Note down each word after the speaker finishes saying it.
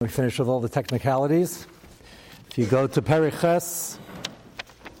We finish with all the technicalities. If you go to Periches,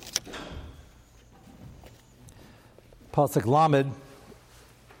 Pasuk Lamed,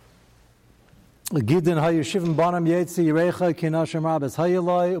 Gidin hayushivim banam yetzi yirecha kinashem rabes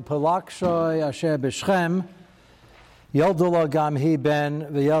hayeloi upalakshoy asher b'Shechem yoldula gam hi ben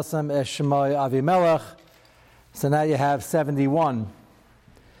v'yasam eshmoy Avimelech. So now you have 71.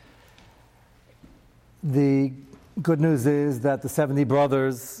 The good news is that the 70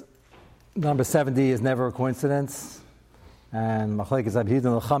 brothers, number 70 is never a coincidence. And Machlekes Abhid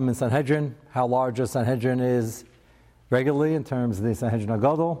and Lacham in Sanhedrin, how large a Sanhedrin is regularly in terms of the Sanhedrin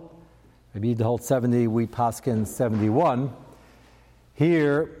Agadol. Abhid holds 70, we paskin 71.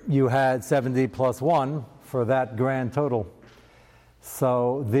 Here you had 70 plus 1 for that grand total.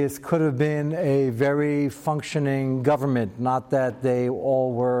 So this could have been a very functioning government, not that they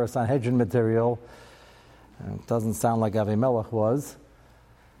all were Sanhedrin material. It doesn't sound like Avimelech was.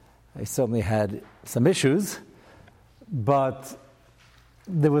 They certainly had some issues, but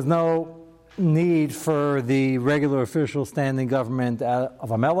there was no need for the regular official standing government of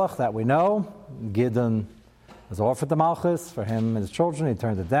Avimelech that we know. Gideon was offered the Malchus for him and his children. He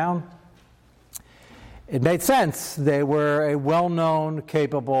turned it down. It made sense. They were a well-known,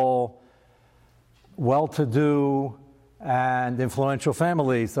 capable, well-to-do, and influential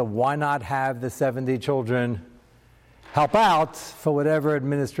family, so why not have the 70 children help out for whatever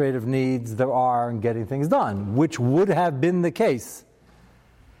administrative needs there are in getting things done, which would have been the case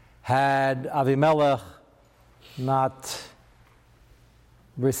had Avimelech not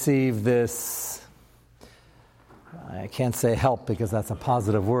received this, I can't say help because that's a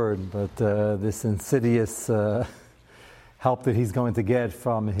positive word, but this insidious help that he's going to get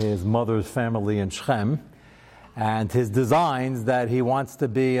from his mother's family in Shechem, and his designs that he wants to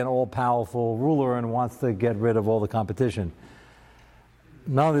be an all-powerful ruler and wants to get rid of all the competition.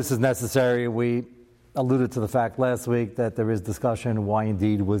 None of this is necessary. We alluded to the fact last week that there is discussion why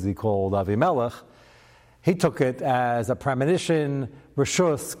indeed was he called Avimelech. He took it as a premonition,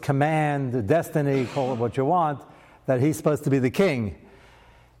 reshus, command, destiny, call it what you want, that he's supposed to be the king.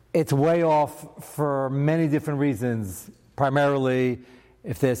 It's way off for many different reasons. Primarily,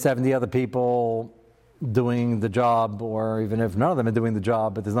 if there's 70 other people doing the job, or even if none of them are doing the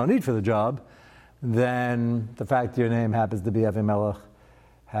job, but there's no need for the job, then the fact your name happens to be Avimelech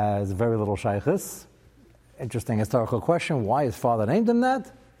has very little shaykhis. Interesting historical question, why his father named him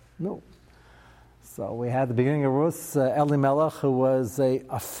that? No. So we had the beginning of Rus, Elimelech, who was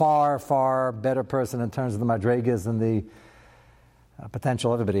a far, far better person in terms of the madregas and the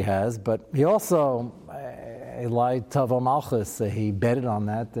potential everybody has, but he also, a light Tavo Malchus, he betted on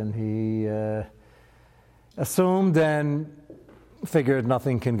that, and he assumed and figured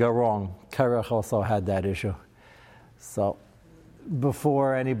nothing can go wrong. Kerech also had that issue. So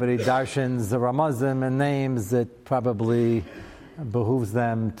before anybody darshans the Ramazim and names, it probably behooves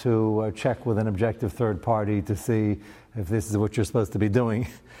them to check with an objective third party to see if this is what you're supposed to be doing.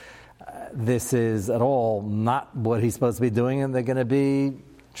 This is at all not what he's supposed to be doing, and they're going to be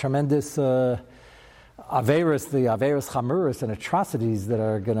tremendous averis, the averis chamuris and atrocities that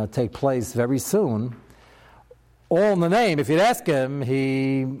are going to take place very soon. All in the name. If you'd ask him,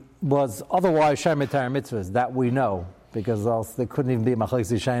 he was otherwise Shemitah mitzvahs, that we know, because else there couldn't even be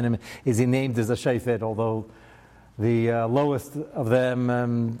Machlekes Yishayim. Is he named as a Shefet, although the lowest of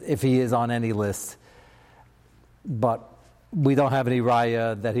them, if he is on any list. But we don't have any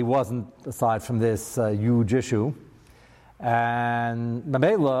raya that he wasn't, aside from this huge issue. And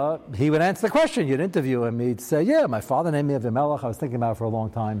Mamela, he would answer the question. You'd interview him. He'd say, yeah, my father named me Avimelech. I was thinking about it for a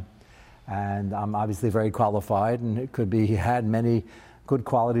long time. And I'm obviously very qualified, and it could be he had many good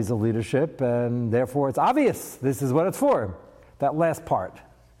qualities of leadership, and therefore it's obvious this is what it's for. That last part.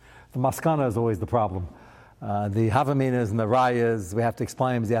 The maskana is always the problem. The havaminas and the rayas, we have to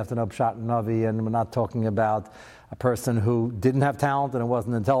explain because you have to know Pshat and Navi, and we're not talking about a person who didn't have talent and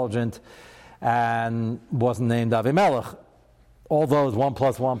wasn't intelligent and wasn't named Avimelech. All those 1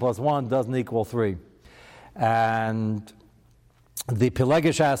 plus 1 plus 1 doesn't equal 3. And the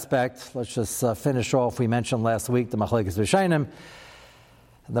Pelegish aspect, let's just finish off. We mentioned last week the Machlekes V'Shainim.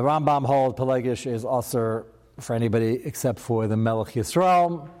 The Rambam holds Pelegish is also for anybody except for the Melech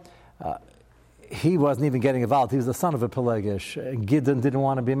Yisrael. He wasn't even getting involved. He was the son of a Pelegish. Gideon didn't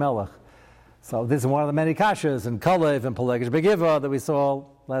want to be Melech. So this is one of the many kashas in Kalev and Pelegish Begiva that we saw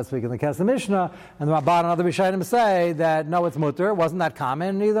last week in the Kesef Mishnah. And the Ramban and other Rishayim say that no, it's mutter. It wasn't that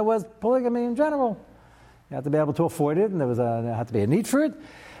common. Neither was polygamy in general. You had to be able to afford it, and there had to be a need for it.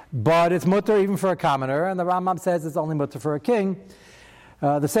 But it's mutter even for a commoner, and the Rambam says it's only mutter for a king.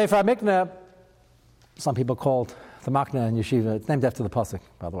 The Sefer HaMikneh, some people call it The Makna in Yeshiva, it's named after the pasuk,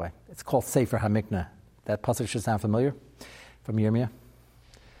 by the way. It's called Sefer HaMikna. That pasuk should sound familiar from Yirmiyah.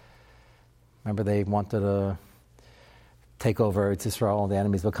 Remember, they wanted to take over Eretz Yisrael. The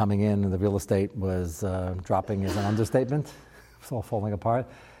enemies were coming in, and the real estate was dropping is an understatement. It was all falling apart.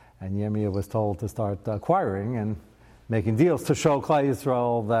 And Yirmiyah was told to start acquiring and making deals to show Klal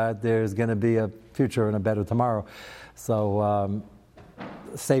Yisrael that there's going to be a future and a better tomorrow. So,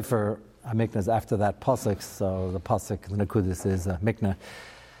 Sefer HaMikna is after that pasuk. So the pasuk, the Nekudis, is Mikna.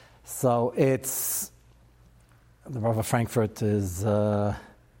 So it's the Rav of Frankfurt is one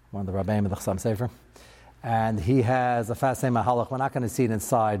of the Rabbeim of the Chassam Sefer, and he has a fascinating mahalach. We're not going to see it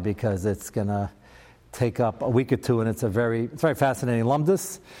inside because it's going to take up a week or two, and it's very fascinating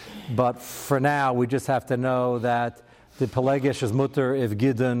lumdus. But for now, we just have to know that the Pelegish is mutter if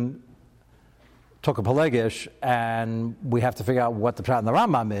Gidon took a Pelegish, and we have to figure out what the pshat in the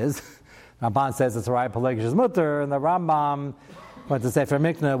Rambam is. Ramban says it's a right Pelegish is mutter, and the Rambam, what the Sefer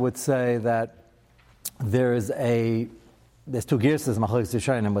Mikna would say that there's two gears, Machlokes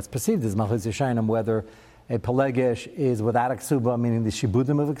Yishayim. What's perceived as Machlokes Yishayim, whether a Pelegish is without a ksuba, meaning the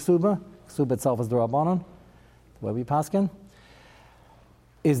shibudim of a ksuba. Ksuba itself is the Rabbanon, the way we paskin.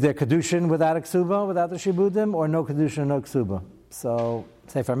 Is there kedushin without a ksuba, without the shibudim, or no kedushin, no ksuba? So,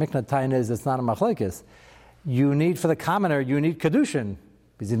 Sefer Mikna Tain is it's not a machlekes. You need, for the commoner, you need kedushin,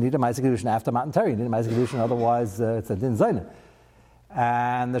 because you need a ma'aseh kedushin after Matan Torah. You need a ma'aseh kedushin, otherwise it's a din zayna.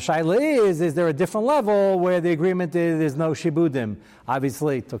 And the shaila is there a different level where the agreement is there's no shibudim?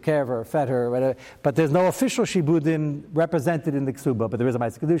 Obviously, took care of her, fed her, whatever, but there's no official shibudim represented in the ksuba, but there is a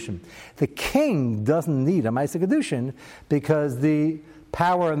ma'aseh kedushin. The king doesn't need a ma'aseh kedushin because the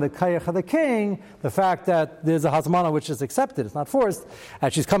power and the kayach of the king, the fact that there's a hazmana which is accepted, it's not forced,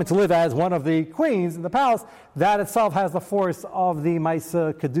 and she's coming to live as one of the queens in the palace, that itself has the force of the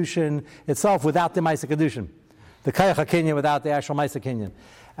ma'aseh kedushin itself without the ma'aseh kedushin. The Kayach HaKinyan without the actual Maisa Kinyan.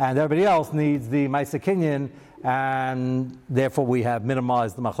 And everybody else needs the Maisa Kinyan, and therefore we have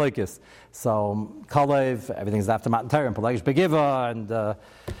minimized the Machlekes. So, Kalev, everything's after Matan Torah, and Pelegish Begiva,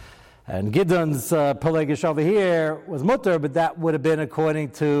 and Gidon's Pelegish over here was Mutter, but that would have been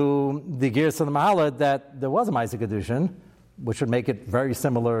according to the Gears of the Mahalad that there was a Maisa Kedushin, which would make it very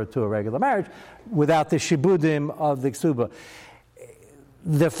similar to a regular marriage, without the Shibudim of the Ksuba.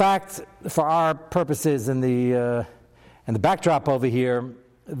 The fact, for our purposes in the backdrop over here,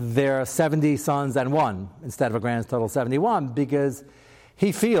 there are 70 sons and one instead of a grand total 71, because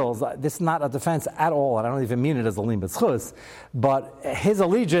he feels, this is not a defense at all, and I don't even mean it as a lim b'tzchus, but his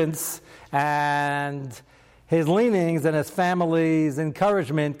allegiance and his leanings and his family's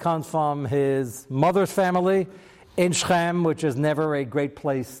encouragement comes from his mother's family in Shechem, which is never a great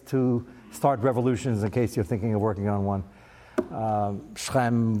place to start revolutions in case you're thinking of working on one.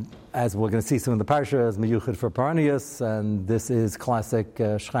 Shechem, as we're going to see soon in the parsha, is miyuchid for Paranius, and this is classic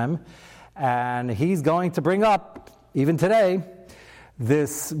Shechem. And he's going to bring up, even today,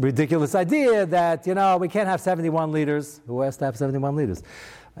 this ridiculous idea that, we can't have 71 leaders. Who has to have 71 leaders?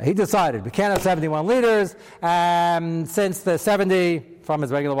 He decided we can't have 71 leaders, and since the 70 from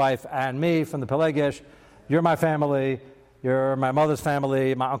his regular wife and me from the Pelegish, you're my family, you're my mother's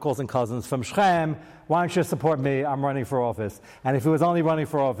family, my uncles and cousins from Shechem. Why don't you support me? I'm running for office. And if he was only running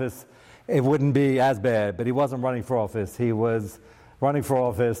for office, it wouldn't be as bad. But he wasn't running for office. He was running for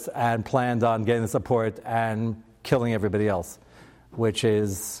office and planned on getting the support and killing everybody else, which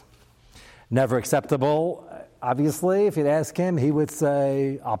is never acceptable. Obviously, if you'd ask him, he would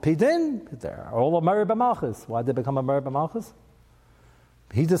say, Alpidin, they're all a Meri B'Malchus. Why did they become a Meri B'Malchus?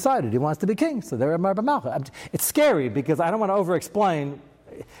 He decided he wants to be king, so they're a Meri B'Malchus. It's scary because I don't want to over-explain.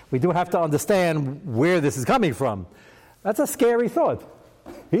 We do have to understand where this is coming from. That's a scary thought.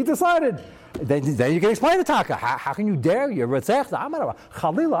 He decided. Then you can explain the taka. How can you dare? You're Ratzech.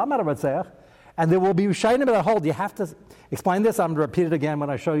 Chalila, I'm not a Ratzech. And there will be Rishayim that hold. You have to explain this. I'm going to repeat it again when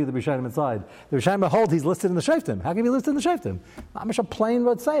I show you the Rishayim inside. The Rishayim that hold, he's listed in the Shoftim. How can he be listed in the Shoftim? I'm just a plain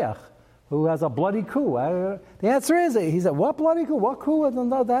Ratzech who has a bloody coup. The answer is, he said, what bloody coup? What coup?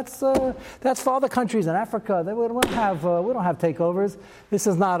 No, that's for other countries in Africa. We don't have takeovers. This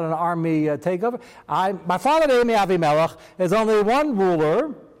is not an army takeover. My father named me Avimelech. There's only one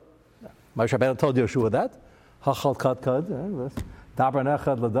ruler. Moshe Rabbeinu told Yeshua that. Hachal kad. Daber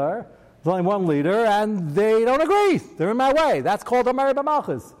nechad ladar. There's only one leader, and they don't agree. They're in my way. That's called a Meri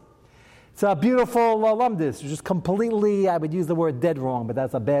B'Malchus. It's a beautiful lumdis. Just completely, I would use the word dead wrong, but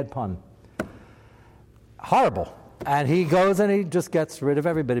that's a bad pun. Horrible. And he goes and he just gets rid of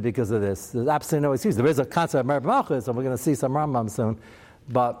everybody because of this. There's absolutely no excuse. There is a concept of Meri B'Malchus, and we're going to see some Rambam soon.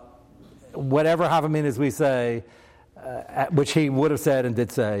 But whatever Havamin is we say, which he would have said and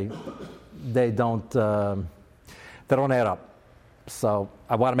did say, they don't they don't add up. So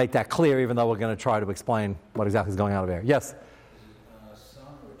I want to make that clear, even though we're going to try to explain what exactly is going on over here. Yes? Son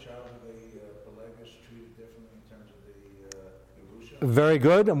or child of the Pelagius treated differently in terms of the Yerusha? Very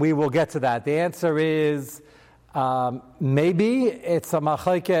good, and we will get to that. The answer is maybe it's a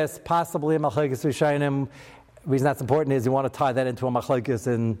machlokes, possibly a machlokes rishonim. The reason that's important is you want to tie that into a machlokes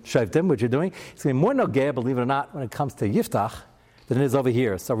in Shoftim, which you're doing. It's going to be more nogeh, believe it or not, when it comes to Yiftach than it is over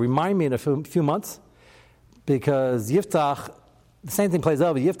here. So remind me in a few months, because Yiftach, the same thing plays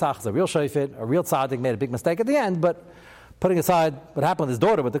over. Yiftach is a real shofet, a real tzaddik, made a big mistake at the end, but putting aside what happened with his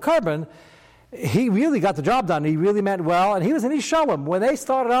daughter with the carbon, he really got the job done. He really meant well, and he was an Ishalom. When they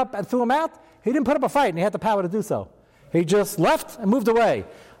started up and threw him out, he didn't put up a fight, and he had the power to do so. He just left and moved away.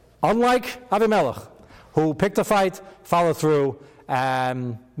 Unlike Avimelech, who picked a fight, followed through,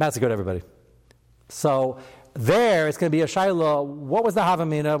 and massacred everybody. So there, it's going to be a shaila. What was the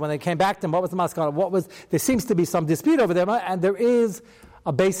Havamina when they came back to him? What was the maskana? There seems to be some dispute over there, and there is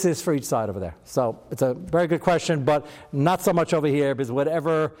a basis for each side over there. So it's a very good question, but not so much over here, because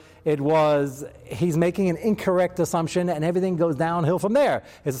whatever it was, he's making an incorrect assumption, and everything goes downhill from there.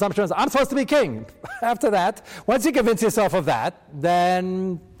 His assumption is, I'm supposed to be king. After that, once you convince yourself of that,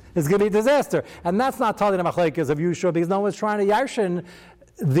 then it's going to be a disaster. And that's not totally the machlekes of Yeshua, because no one's trying to yarshin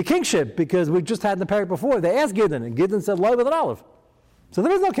the kingship, because we just had in the parak before, they asked Gideon, and Gideon said, "Lo with an olive." So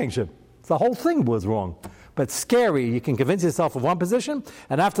there is no kingship. So the whole thing was wrong. But scary, you can convince yourself of one position,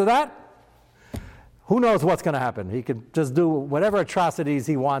 and after that, who knows what's going to happen. He could just do whatever atrocities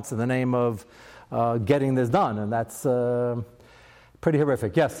he wants in the name of getting this done, and that's pretty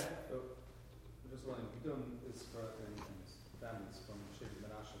horrific. Yes? Just one, Gideon is correcting families from Sheva,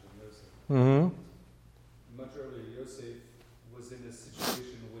 Menashe, and Yosef. Mm-hmm. Much earlier, Yosef was in a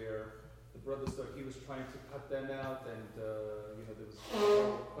situation where the brothers thought he was trying to cut them out, and there was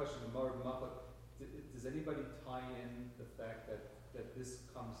a question of Marv Machak. Does anybody tie in the fact that this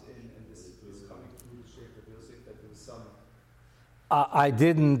comes in and this is coming through the shape of Yosef, that there was some... I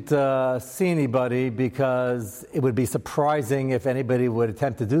didn't see anybody, because it would be surprising if anybody would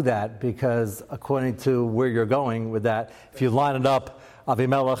attempt to do that, because according to where you're going with that, if you line it up,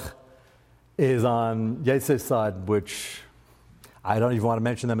 Avimelech is on Yosef's side, which I don't even want to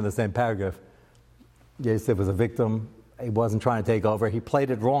mention them in the same paragraph. Yosef was a victim. He wasn't trying to take over. He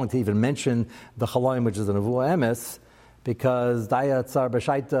played it wrong to even mention the Chaloim, which is an Avua Emes, because Daya Tzar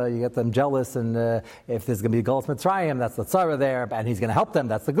B'Shaita, you get them jealous, and if there's going to be Golus Mitzrayim, that's the Tzara there, and he's going to help them.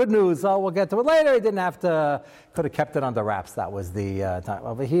 That's the good news. So we'll get to it later. He didn't have to, could have kept it under wraps. That was the time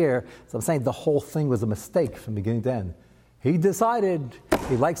over here. So I'm saying the whole thing was a mistake from beginning to end. He decided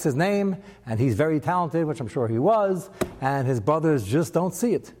he likes his name, and he's very talented, which I'm sure he was, and his brothers just don't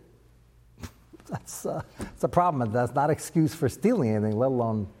see it. That's a problem. That's not an excuse for stealing anything, let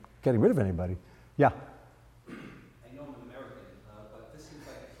alone getting rid of anybody. Yeah? I know I'm an American, but this seems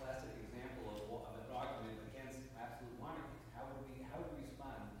like a classic example of an argument against absolute monarchy. How would we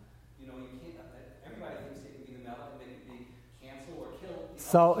respond? You can't. Everybody thinks they can be the melech, and they can be cancel or kill.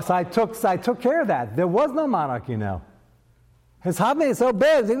 So I took care of that. There was no monarchy now. His Havne is so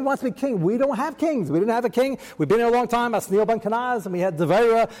bad. He wants to be king. We don't have kings. We didn't have a king. We've been here a long time. Asniel ben Kenaz, and we had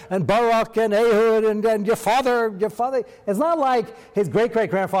Devera and Barak and Ehud and your father. It's not like his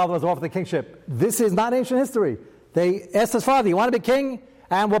great-great-grandfather was off the kingship. This is not ancient history. They asked his father, "You want to be king?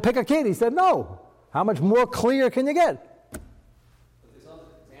 And we'll pick a kid." He said, "No." How much more clear can you get? But there's other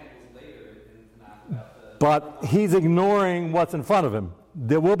examples later in Tanakh about But he's ignoring what's in front of him.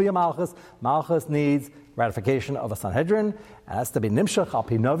 There will be a Malchus. Malchus needs ratification of a Sanhedrin. It has to be Nimshach al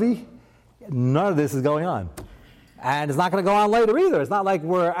Pi Navi. None of this is going on. And it's not going to go on later either. It's not like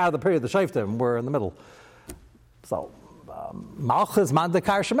we're out of the period of the Shoftim. We're in the middle. So, Malchus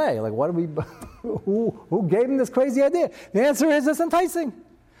Mandakar Shemei. Like, what do we... who gave him this crazy idea? The answer is it's enticing.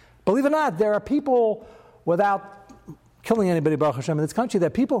 Believe it or not, there are people, without killing anybody, Baruch Hashem, in this country, there are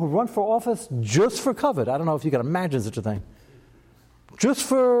people who run for office just for covet. I don't know if you can imagine such a thing. Just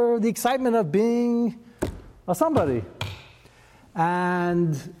for the excitement of being somebody.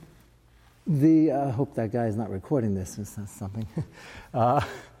 And I hope that guy is not recording this. Is that something?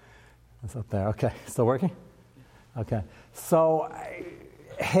 It's up there. Okay. Still working? Okay. So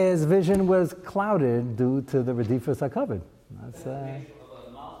his vision was clouded due to the Redifus HaKavod. That's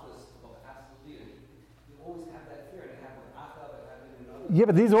yeah,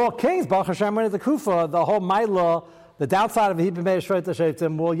 but these are all kings. Baruch Hashem went into Kufa. The whole Maila, the downside of the Hebrew Shveit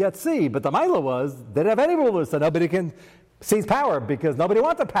Shveitim, we'll yet see. But the Maila was, they didn't have any rulers, so nobody can seize power, because nobody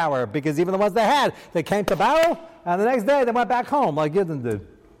wanted power, because even the ones they had, they came to battle, and the next day they went back home, like Gideon did.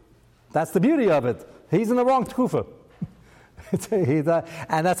 That's the beauty of it. He's in the wrong Kufa.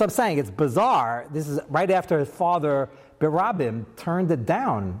 And that's what I'm saying. It's bizarre. This is right after his father, Birabim, turned it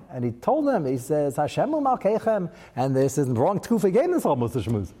down. And he told him, he says, Hashem Malkeichem. And this is wrong Tkufa game this almost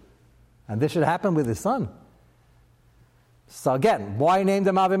Shmuz. And this should happen with his son. So again, why name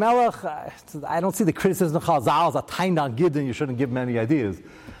him Avimelech? I don't see the criticism of Chazal as a time on Gideon. You shouldn't give him any ideas.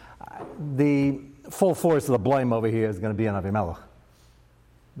 The full force of the blame over here is going to be on Avimelech,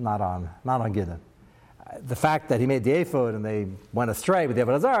 not on Gideon. The fact that he made the ephod and they went astray with the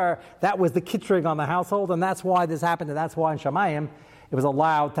Avodah Zarah, that was the kitrig on the household, and that's why this happened, and that's why in Shamayim it was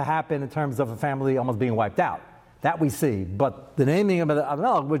allowed to happen in terms of a family almost being wiped out. That we see. But the naming of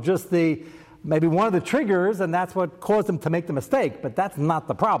Avimelech was just maybe one of the triggers, and that's what caused him to make the mistake. But that's not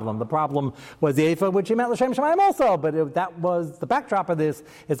the problem. The problem was the ephod, which he meant L'Shem Shamayim also. But that was the backdrop of this,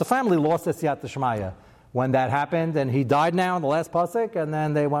 is the family lost the Siyat Shemaya when that happened, and he died now in the last pasuk, and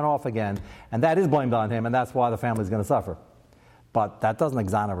then they went off again. And that is blamed on him, and that's why the family is going to suffer. But that doesn't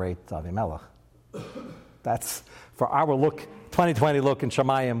exonerate Avimelech. That's, for our 2020 look in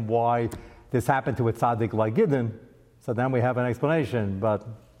Shamayim, why this happened to a tzaddik like Gideon. So then we have an explanation. But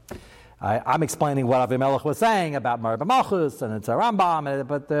I'm explaining what Avimelech was saying about Meribah Malchus, and it's a Rambam,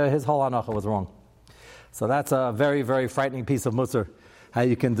 but his whole halacha was wrong. So that's a very, very frightening piece of musar. How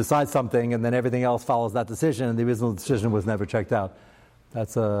you can decide something and then everything else follows that decision, and the original decision was never checked out.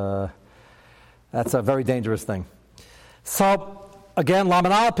 That's a very dangerous thing. So again,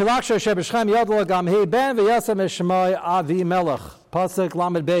 Lamanal Pilaksha Shebeshchem Yodla Gamhi Ben V'Yasem Eshmoy Avi Melech Pasuk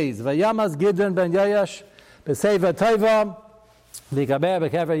Lamed Beis V'Yamaz Gideon Ben Yayash B'Seva Teva V'Gaber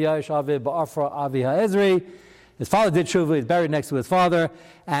B'Kever Yayash Avi Ba'afra Avi HaEzri. His father did tshuva, he's buried next to his father,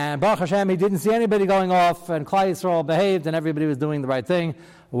 and Baruch Hashem, he didn't see anybody going off, and Klal Yisrael behaved, and everybody was doing the right thing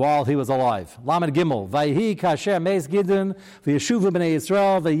while he was alive. Lamed Gimel, Vayhi kasher meis Gideon, v'yeshuvu b'nei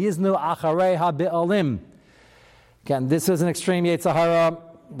Yisrael, v'yiznu acharei ha'be'olim. Again, this is an extreme Yetzer Hara.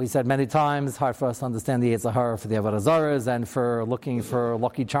 We said many times, hard for us to understand the Yetzer Hara for the Avodah Zarahs and for looking for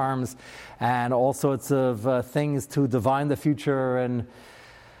lucky charms and all sorts of things to divine the future and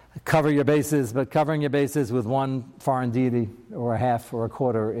cover your bases, but covering your bases with one foreign deity or a half or a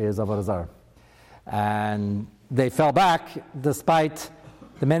quarter is Avodah Zarah. And they fell back despite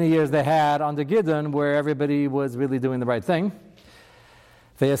the many years they had under Gideon where everybody was really doing the right thing.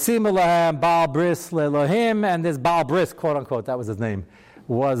 V'yasim lahem Baal Bris le'Elohim, and this Baal Bris, quote unquote, that was his name,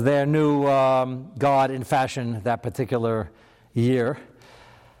 was their new god in fashion that particular year.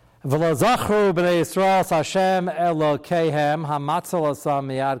 V'lo zachru b'nei Yisrael Hashem Elokehem hamatzal asam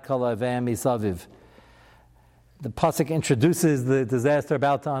miyad kol avim misaviv. The pasuk introduces the disaster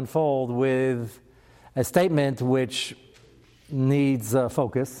about to unfold with a statement which needs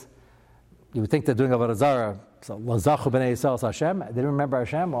focus. You would think they're doing Avodah Zarah. So lo zachru b'nei Yisrael Hashem. They didn't remember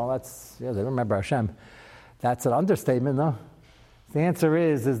Hashem. Well, they didn't remember Hashem. That's an understatement, no? The answer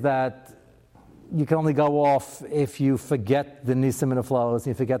is that you can only go off if you forget the nisim and the flows,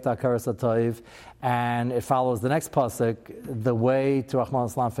 you forget the hakaras hatoiv, and it follows the next pasuk. The way to Rahman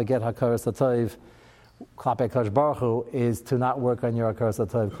Islam forget hakaras hatoiv, klape Kadosh Baruch Hu, is to not work on your hakaras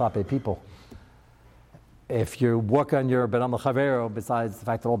hatoiv klape people. If you work on your ben chavero, besides the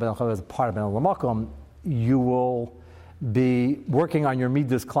fact that all ben chavero is a part of ben makom, you will be working on your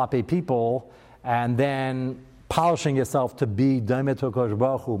midas klape people, and then polishing yourself to be Daimeh to Kodesh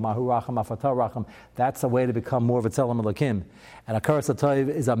Baruch Hu, Mahu Racham, Afatah Racham. That's a way to become more of a Tzelem Elokim. And Hakaras HaTov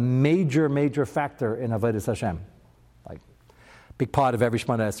is a major, major factor in Avodas Hashem. Like, big part of every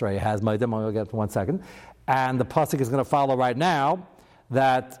Shemona Esrei has Ma'adim. I'll get to 1 second. And the pasuk is going to follow right now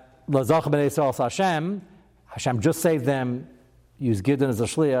that L'Zach B'nei Yisrael Hashem just saved them, used Gideon as a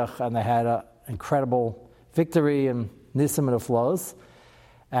shliach, and they had an incredible victory and nisim and the flows.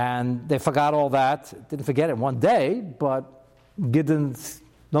 And they forgot all that. Didn't forget it one day, but Gideon's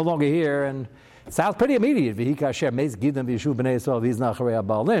no longer here, and it sounds pretty immediate.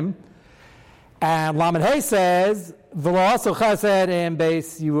 And Lamed Hay says, "V'lo chesed in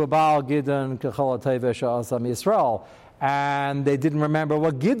base Yerubal Gideon kechol hateva she'asam Yisrael," and they didn't remember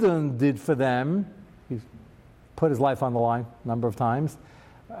what Gideon did for them. He put his life on the line a number of times,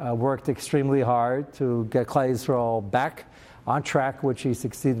 worked extremely hard to get Klal Yisrael back on track, which he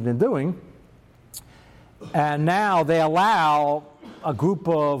succeeded in doing. And now they allow a group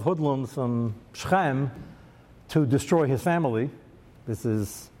of hoodlums from Shechem to destroy his family. This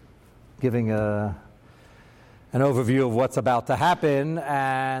is giving an overview of what's about to happen,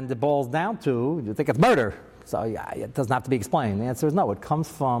 and it boils down to, you think it's murder. So yeah, it doesn't have to be explained. The answer is no. It comes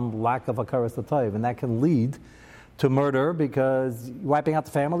from lack of hakaras hatov, and that can lead to murder because wiping out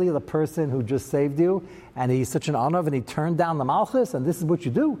the family of the person who just saved you, and he's such an honor, and he turned down the malchus, and this is what you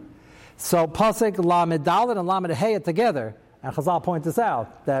do. So pasuk Lamed Dalet and Lamed Hey together. And Chazal point this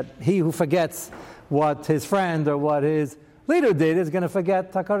out, that he who forgets what his friend or what his leader did is going to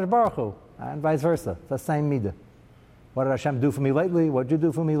forget HaKadosh Baruch Hu, and vice versa. It's the same midah. What did Hashem do for me lately? What did you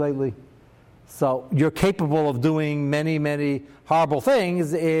do for me lately? So you're capable of doing many, many horrible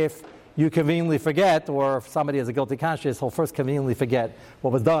things if you conveniently forget, or if somebody has a guilty conscience, he'll first conveniently forget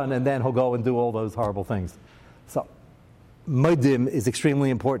what was done, and then he'll go and do all those horrible things. So modim is extremely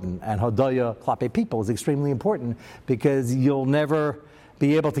important, and hodaya klape people is extremely important, because you'll never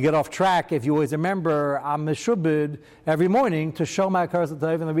be able to get off track if you always remember I'm meshubed every morning to show my hakaras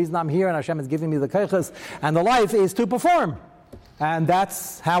hatov, and the reason I'm here and Hashem is giving me the keiches and the life is to perform, and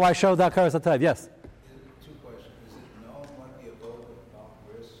that's how I show the hakaras hatov. Yes. Two questions. Is it known what the abode of Mount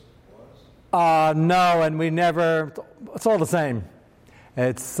Bris was? No, and we never. It's all the same.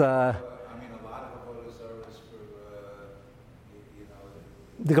 It's. I mean, a lot of avodas are for,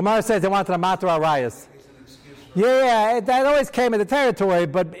 The Gemara says they wanted a matra arayas. it's an excuse for Yeah, that always came in the territory,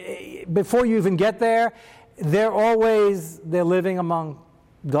 but before you even get there, they're living among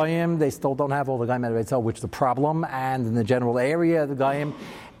Goyim. They still don't have all the Goyim Eretz, which is the problem, and in the general area of the Goyim,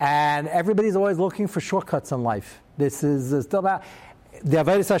 and everybody's always looking for shortcuts in life. This is still about, the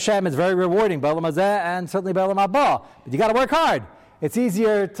Avodas Hashem is very rewarding, B'olam Hazeh, and certainly B'olam Haba, but you got to work hard. It's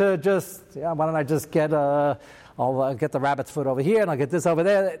easier to just, why don't I just get I'll get the rabbit's foot over here, and I'll get this over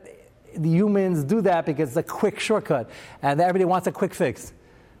there. The humans do that because it's a quick shortcut, and everybody wants a quick fix.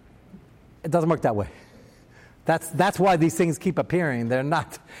 It doesn't work that way. That's why these things keep appearing. They're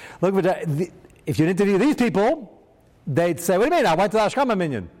not. Look, if you interview these people, they'd say, "What do you mean? I went to the Ashkama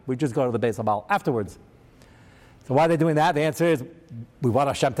Minyan. We just go to the Beis Habal afterwards." So why are they doing that? The answer is, we want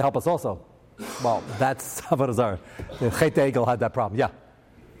Hashem to help us also. Well, that's Avodah Zarah. The Chet Egel had that problem. Yeah.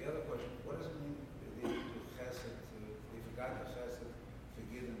 The other question, what does it mean they didn't do chesed, they forgot the chesed,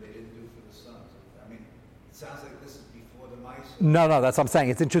 forgive them, they didn't do for the sons? I mean, it sounds like this is before the mice. No, that's what I'm saying.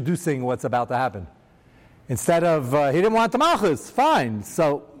 It's introducing what's about to happen. Instead of, he didn't want the malchus, fine.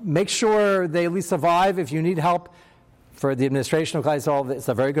 So make sure they at least survive. If you need help for the administration of Klal Yisrael, it's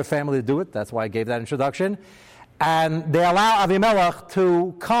a very good family to do it. That's why I gave that introduction. And they allow Avimelech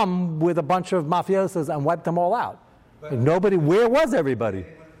to come with a bunch of mafiosos and wipe them all out. But where was everybody?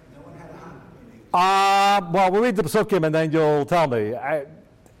 No one had a hand. Well, we'll read the Pesukim and then you'll tell me.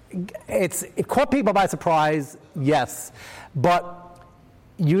 It caught people by surprise, yes. But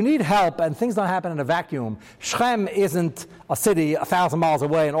you need help, and things don't happen in a vacuum. Shechem isn't a city 1,000 miles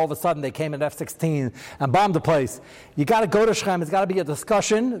away, and all of a sudden they came in F-16 and bombed the place. You got to go to Shechem. It's got to be a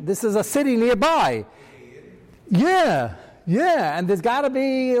discussion. This is a city nearby. Yeah, and there's got to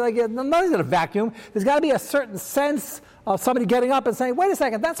be, not in a vacuum, there's got to be a certain sense of somebody getting up and saying, wait a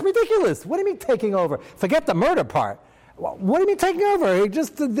second, that's ridiculous. What do you mean taking over? Forget the murder part. What do you mean taking over?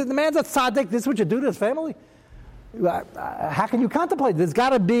 The man's a tzaddik, this is what you do to his family? How can you contemplate? There's got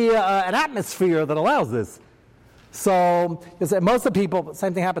to be an atmosphere that allows this. So, most of the people,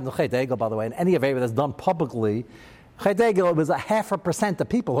 same thing happened to Chet Egel, by the way, and any of it that's done publicly, Chet Egel was 0.5% of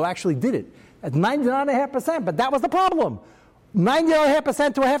people who actually did it. At 99.5%, but that was the problem.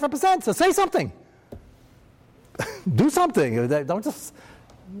 99.5% to 0.5%, so say something. Do something. Don't just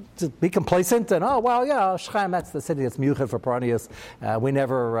be complacent and, Shechem, that's the city that's miyuched for Paranias. We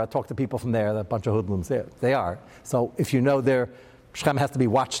never talk to people from there, that bunch of hoodlums. Yeah, they are. So if you know Shechem has to be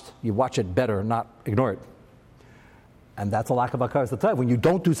watched, you watch it better, not ignore it. And that's a lack of hakaras hatov. When you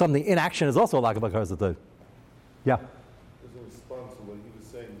don't do something, inaction is also a lack of hakaras hatov. Yeah. As a response to what he was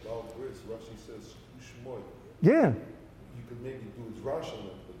saying about Bris, Rashi says Shmoy. Yeah. You could maybe do his Rashi,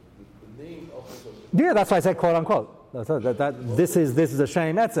 but the name of it. Yeah, that's why I said quote unquote. This is a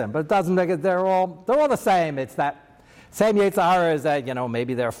shame etzem, but it doesn't make it. They're all the same. It's that same Yetzer Hara is that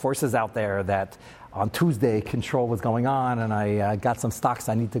maybe there are forces out there that on Tuesday control what's going on, and I got some stocks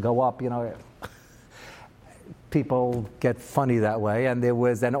I need to go up. People get funny that way, and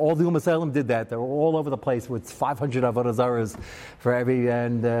all the Umm did that. They were all over the place with 500 avodah zaras for every,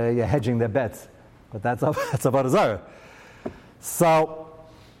 and you're hedging their bets. But that's avodah zara. So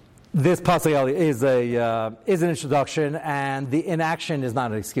this pasuk is an introduction, and the inaction is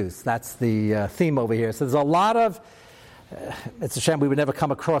not an excuse. That's the theme over here. So there's a lot of. It's a shame we would never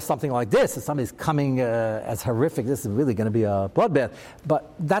come across something like this. If somebody's coming as horrific, this is really going to be a bloodbath.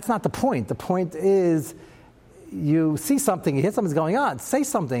 But that's not the point. The point is, you see something, you hear something's going on, say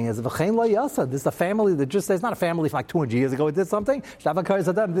something. As this is a family that just says, not a family from 200 years ago it did something.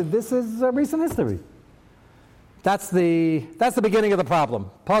 This is recent history. That's the beginning of the problem.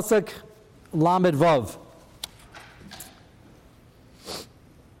 Pasuk Lamed Vav.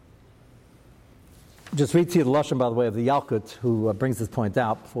 Just read to you the Lashon, by the way, of the Yalkut, who brings this point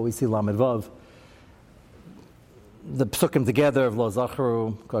out before we see Lamed Vav. the psukim together of Lo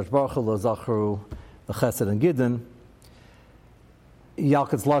Zachru, Kosh Baruch Hu, Lo Zachru, the Chesed and Gidden.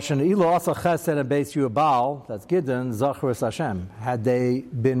 Yalkut's Lashon, Ilo Asa Chesed and Beis Yubal, that's Gidden, Zachru es Hashem. Had they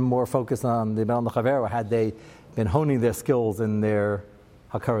been more focused on the Bel Chaver, had they been honing their skills in their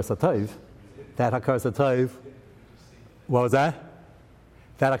Hakaras HaTov, that Hakaras HaTov, what was that?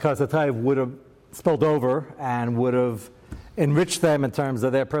 That Hakaras HaTov would have spilled over and would have enriched them in terms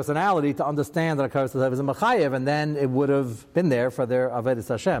of their personality to understand that Hakaras HaTov is a Mechayev, and then it would have been there for their Avodas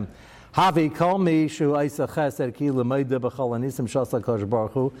Hashem. Havi kol mi shu isa chesed ki l'meida b'chol anisim shasa kosh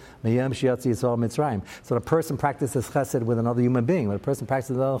baruch hu miyam shiatzi yisrael mitzrayim. So the person practices chesed with another human being. When a person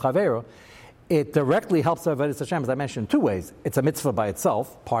practices another chavero, it directly helps Avodas Hashem, as I mentioned, in two ways. It's a mitzvah by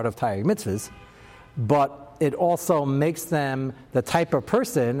itself, part of Taryag mitzvahs, but it also makes them the type of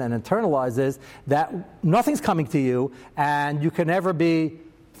person and internalizes that nothing's coming to you and you can never be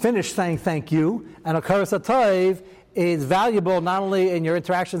finished saying thank you. And a Hakaras HaTov is valuable not only in your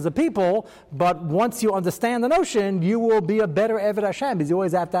interactions with people, but once you understand the notion, you will be a better Eved Hashem, because you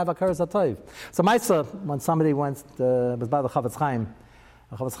always have to have a Hakaras HaTov. So Maisa, when somebody was by the Chavetz Chaim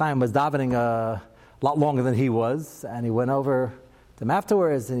was davening a lot longer than he was, and he went over to him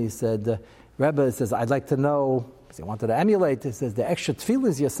afterwards, and he said, Rebbe says, I'd like to know, because he wanted to emulate, he says, the extra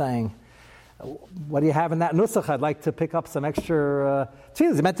tefillahs you're saying, what do you have in that nusach? I'd like to pick up some extra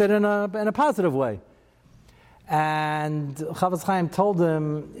tefillahs. He meant it in a positive way. And Chavetz Chaim told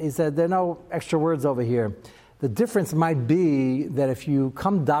him, he said, there are no extra words over here. The difference might be that if you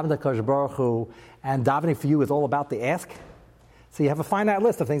come daven to Kosh Baruch Hu, and davening for you is all about the ask, so you have a finite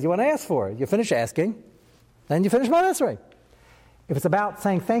list of things you want to ask for. You finish asking, then you finish Mon Esrei. If it's about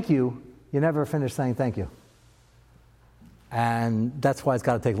saying thank you, you never finish saying thank you. And that's why it's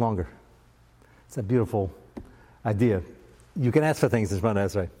got to take longer. It's a beautiful idea. You can ask for things as Mon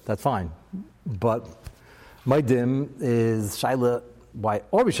Esrei. That's fine. But Maidim is Shaila, why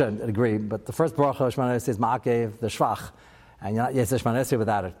we shouldn't agree, but the first bracha of Shemona Esrei is Ma'akev, the Shvach. And you're not Yeseh Shemona Esrei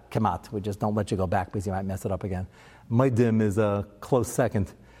without a Kemat. We just don't let you go back because you might mess it up again. Maidim is a close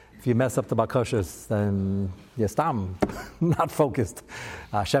second. If you mess up the Bakashas, then you're stam, not focused.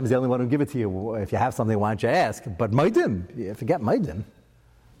 Hashem's the only one who give it to you. If you have something, why don't you ask? But Maidim, if you forget Maidim,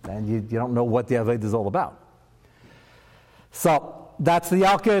 then you don't know what the Avodah is all about. So, that's the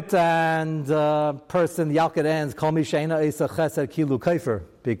Yalkut, and the Yalkut ends, Kol mi she'ena isa chesed kilu kaifer,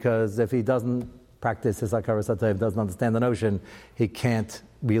 because if he doesn't practice his Hakaras HaTov, doesn't understand the notion, he can't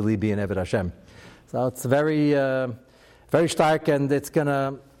really be an Eved Hashem. So it's very, very stark, and it's going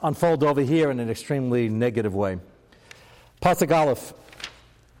to unfold over here in an extremely negative way. Pasuk Aleph.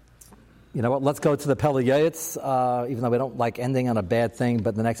 You know what, let's go to the Pele Yayitz, even though we don't like ending on a bad thing,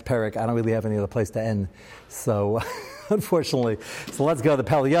 but the next parak, I don't really have any other place to end. So, unfortunately. So let's go to the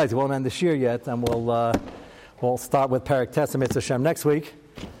Pele Yayitz. We won't end this year yet, and we'll start with Parak Tes and Mitzvah Shem next week.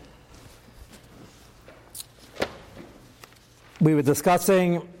 We were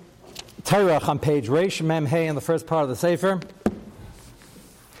discussing Terach on page Reish Mem Hey in the first part of the Sefer.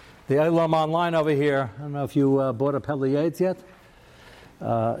 The Eilam online over here, I don't know if you bought a Pele Yayitz yet.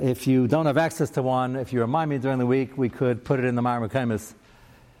 If you don't have access to one, if you remind me during the week, we could put it in the Ma'ar Mekaymis.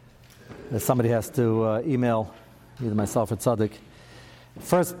 Somebody has to email either myself or Tzaddik.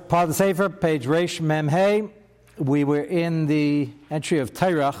 First part of the Sefer, page Reish Mem Hey. We were in the entry of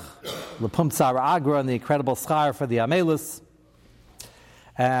Terach, L'Pum Tzara Agra, and the incredible schar for the Amelus,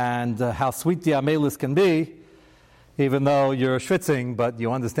 and how sweet the Amelus can be, even though you're schwitzing, but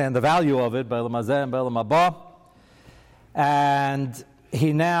you understand the value of it, B'elam Hazeh and B'elam Haba. And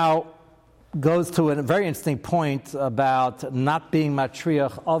he now goes to a very interesting point about not being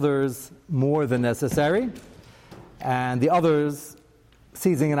matriach others more than necessary, and the others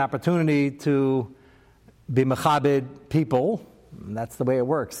seizing an opportunity to be mechabed people. And that's the way it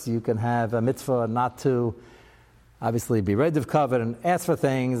works. You can have a mitzvah not to obviously be rediv covered and ask for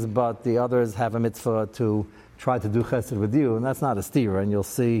things, but the others have a mitzvah to try to do chesed with you, and that's not a steer. And you'll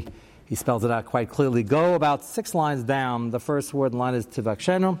see he spells it out quite clearly. Go about 6 lines down. The first word in line is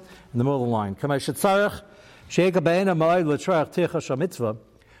tivakshenu, in the middle of the line.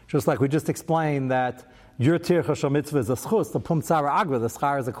 Just like we just explained that your tircha shel mitzvah is a schus, the pum tzara agra, the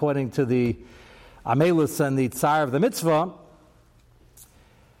schar is according to the amelus and the tzar of the mitzvah,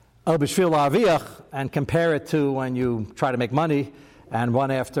 el b'shvil la'aviach, and compare it to when you try to make money and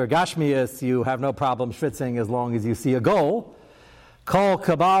run after gashmias, you have no problem schwitzing as long as you see a goal. Kol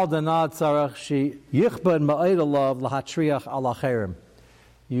kabal denad tzarach shi yichbad ma'edalav lahatriach ala cherim.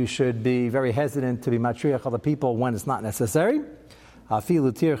 You should be very hesitant to be matriach other people when it's not necessary.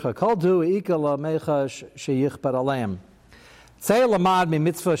 Afilu tircha kol du ikala mechash she yichbad aleim. Say lamad mi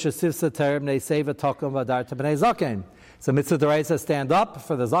mitzvah shesivsa terem nei seva tokum v'adarta b'nei zaken. So mitzvah d'oraisa stand up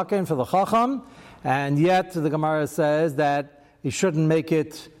for the zaken, for the chacham, and yet the Gemara says that you shouldn't make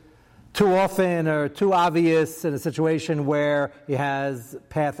it too often or too obvious in a situation where he has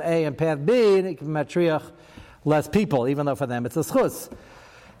path A and path B, and it can matriach less people, even though for them it's a schus.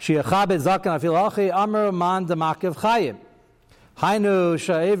 Shiachabed zaken afil achi amr man demakiv chayim. Hainu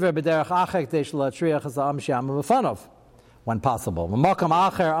sha'iver b'derech achek deish latriach as am shi'am b'fanov. When possible.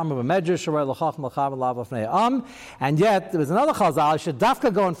 And yet, there was another chazal, should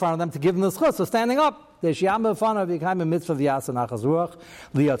dafka go in front of them to give them the schus, so standing up. So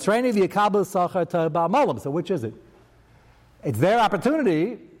which is it? It's their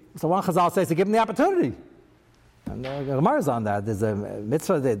opportunity, so one chazal says to give them the opportunity. And the Gemara is on that. There's a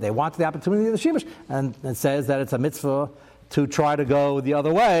mitzvah, they want the opportunity of the Shemesh, and it says that it's a mitzvah to try to go the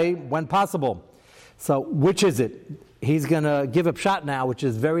other way when possible. So which is it? He's going to give a pshat now, which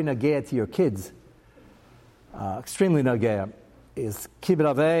is very nagea to your kids. Extremely nagea. Is kibbut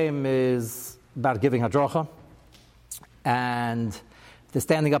aveim is about giving hadracha. And the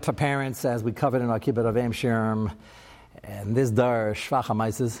standing up for parents, as we covered in our kibbut aveim shirim, and this dar shvach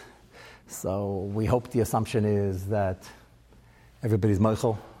hamaises. So we hope the assumption is that everybody's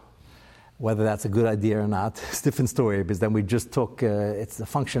mochel. Whether that's a good idea or not, it's a different story, because then we just took, it's a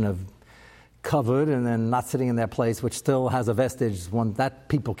function of covered and then not sitting in their place, which still has a vestige, one that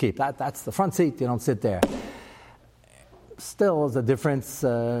people keep. That's the front seat, you don't sit there. Still is a difference,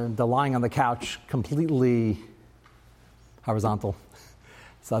 the lying on the couch completely horizontal.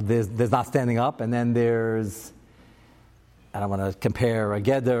 So there's not standing up, and then there's, I don't want to compare a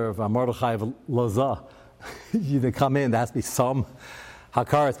Geder of a Mordechai of Loza. You come in, there has to be some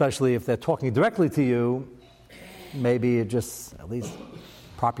hakar, especially if they're talking directly to you. Maybe it just, at least,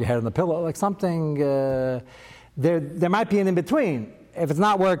 prop your head on the pillow, like something, there might be an in-between. If it's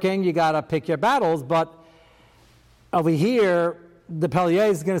not working, you got to pick your battles, but over here, the Pelier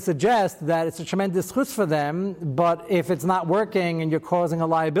is going to suggest that it's a tremendous chus for them, but if it's not working and you're causing a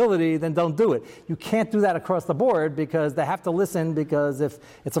liability, then don't do it. You can't do that across the board because they have to listen, because if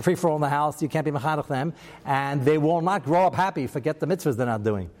it's a free-for-all in the house, you can't be mechanech them, and they will not grow up happy, forget the mitzvahs they're not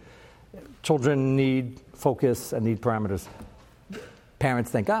doing. Children need focus and need parameters.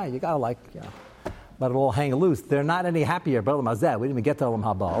 Parents think, you got to let it all hang loose. They're not any happier. But we didn't even get to Olam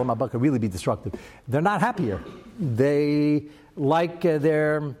Haba. Olam Haba could really be destructive. They're not happier. They like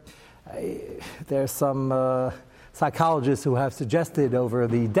there's some psychologists who have suggested over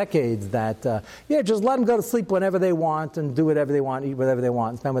the decades that, just let them go to sleep whenever they want and do whatever they want, eat whatever they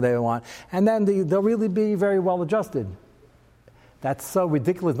want, spend whatever they want. And then they'll really be very well adjusted. That's so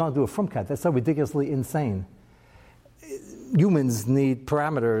ridiculous not to do a frumkat. That's so ridiculously insane. Humans need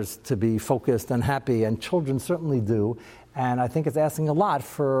parameters to be focused and happy, and children certainly do. And I think it's asking a lot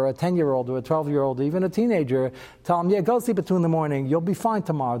for a 10-year-old or a 12-year-old, or even a teenager. Tell them, go sleep at 2 a.m. You'll be fine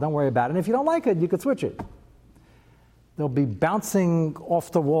tomorrow. Don't worry about it. And if you don't like it, you could switch it. They'll be bouncing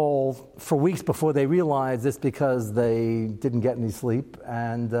off the wall for weeks before they realize it's because they didn't get any sleep.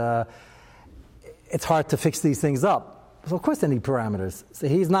 And it's hard to fix these things up. So of course they need parameters. So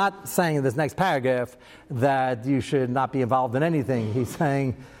he's not saying in this next paragraph that you should not be involved in anything. He's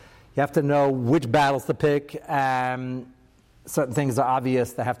saying you have to know which battles to pick. Certain things are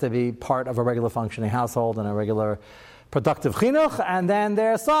obvious. They have to be part of a regular functioning household and a regular productive chinuch. And then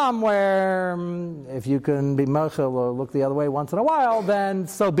there are some where if you can be mochel or look the other way once in a while, then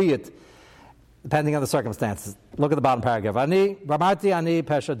so be it, depending on the circumstances. Look at the bottom paragraph. Ani Ramati ani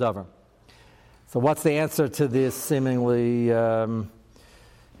pesha davar. So what's the answer to this seemingly,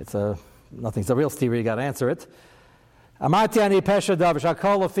 nothing's a real stira, you got to answer it.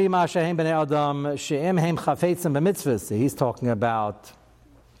 He's talking about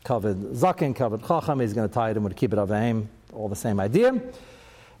covered zaken, covered chacham. He's going to tie it in with kibbut aveim, all the same idea.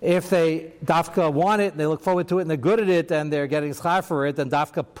 If they dafka want it, and they look forward to it, and they're good at it, and they're getting schar for it, then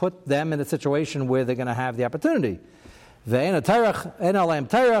dafka put them in a situation where they're going to have the opportunity. Top line,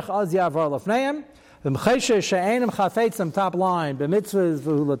 b'mitzvahs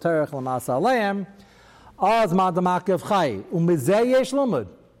v'hu l'terech l'masa aleim, az ma'adamakev chai, u'mizeh yesh lumud.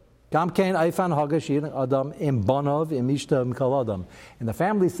 Gam kein eifan hagashir adam im banov im ishta im kol adam. In the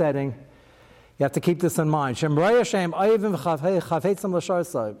family setting, you have to keep this in mind.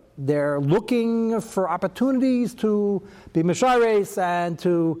 They're looking for opportunities to be mishares and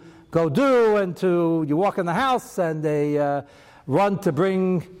to go do, and you walk in the house and they run to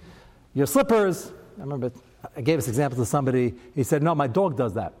bring your slippers. I remember I gave this example to somebody. He said, no, my dog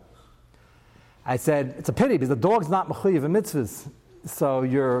does that. I said, it's a pity because the dog's not mechuyev in mitzvahs. So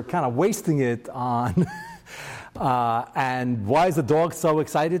you're kind of wasting it on And why is the dog so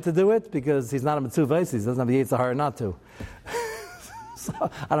excited to do it? Because he's not a mitzvah, he doesn't have the Yetzer Hara not to. So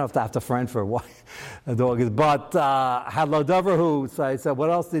I don't have to friend for why a dog is. But had lo davar hu, so I said, what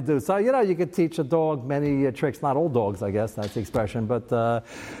else do you do? So, you could teach a dog many tricks, not all dogs, I guess, that's the expression. But,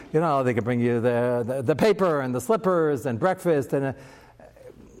 they could bring you the paper and the slippers and breakfast. And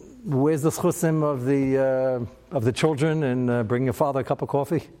where's the schusim of the children and bring your father a cup of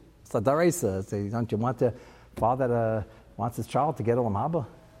coffee? It's a daraisa. Don't you want the father that wants his child to get olam haba?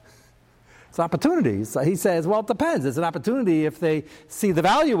 It's an opportunity. So he says, well, it depends. It's an opportunity if they see the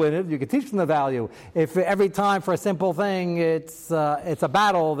value in it. You can teach them the value. If every time for a simple thing it's a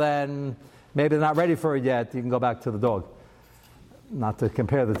battle, then maybe they're not ready for it yet. You can go back to the dog. Not to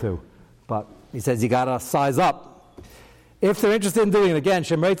compare the two. But he says you got to size up. If they're interested in doing it, again,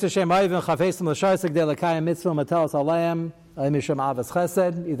 either for stam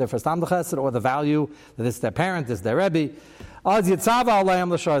the chesed or the value that this is their parent, this is their rebbe. Depending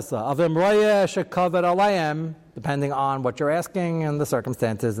on what you're asking and the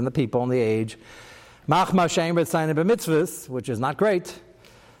circumstances and the people and the age. Which is not great.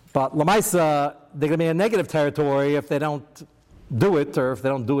 But lamaisa, they're going to be in negative territory if they don't do it, or if they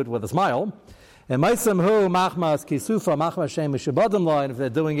don't do it with a smile. And if they're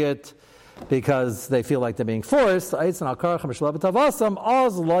doing it because they feel like they're being forced, then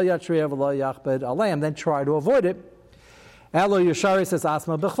try to avoid it. Elo Yashari says,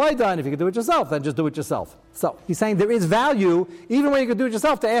 Asma B'chlayda, and if you can do it yourself, then just do it yourself. So he's saying there is value, even when you can do it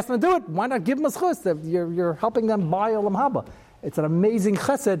yourself, to ask them to do it. Why not give them a schus? You're helping them buy olam haba. It's an amazing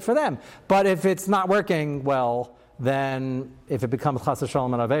chesed for them. But if it's not working well, then if it becomes chas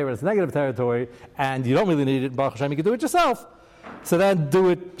v'shalom and aveira, it's negative territory, and you don't really need it, Baruch Hashem, you can do it yourself. So then do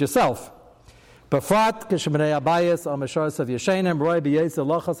it yourself. Befrat k'shemnei abayis al mishars of yeshenim roy b'yetzel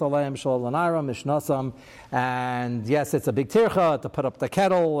lochas aleim shol lanayra mishnasam, and yes, it's a big tircha to put up the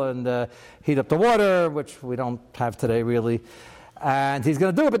kettle and heat up the water, which we don't have today really. And he's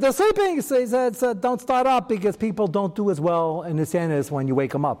going to do it, but they're sleeping. So he said, don't start up because people don't do as well in Nisyanis when you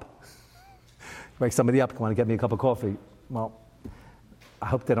wake them up. Wake somebody up, want to get me a cup of coffee. Well, I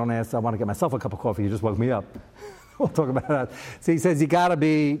hope they don't ask, I want to get myself a cup of coffee, you just woke me up. We'll talk about that. So he says you got to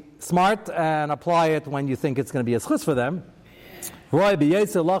be smart and apply it when you think it's going to be a schus for them. Roy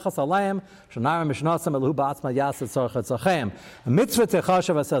b'yetzel lachas alayim shenayim mishnasam elu ba'atzma yaset tzorchet zachem. A mitzvah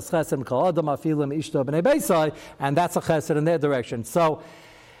techashav asas chesed kol adam afilim ishto b'nei beisai, and that's a chesed in their direction. So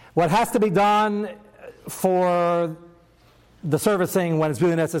what has to be done for the servicing when it's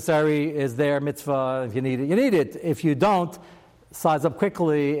really necessary is their mitzvah. If you need it, you need it. If you don't, size up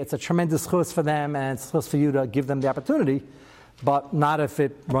quickly. It's a tremendous chus for them, and it's chus for you to give them the opportunity, but not if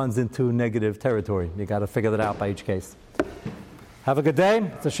it runs into negative territory. You got to figure that out by each case. Have a good day.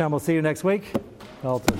 Hashem, we'll see you next week.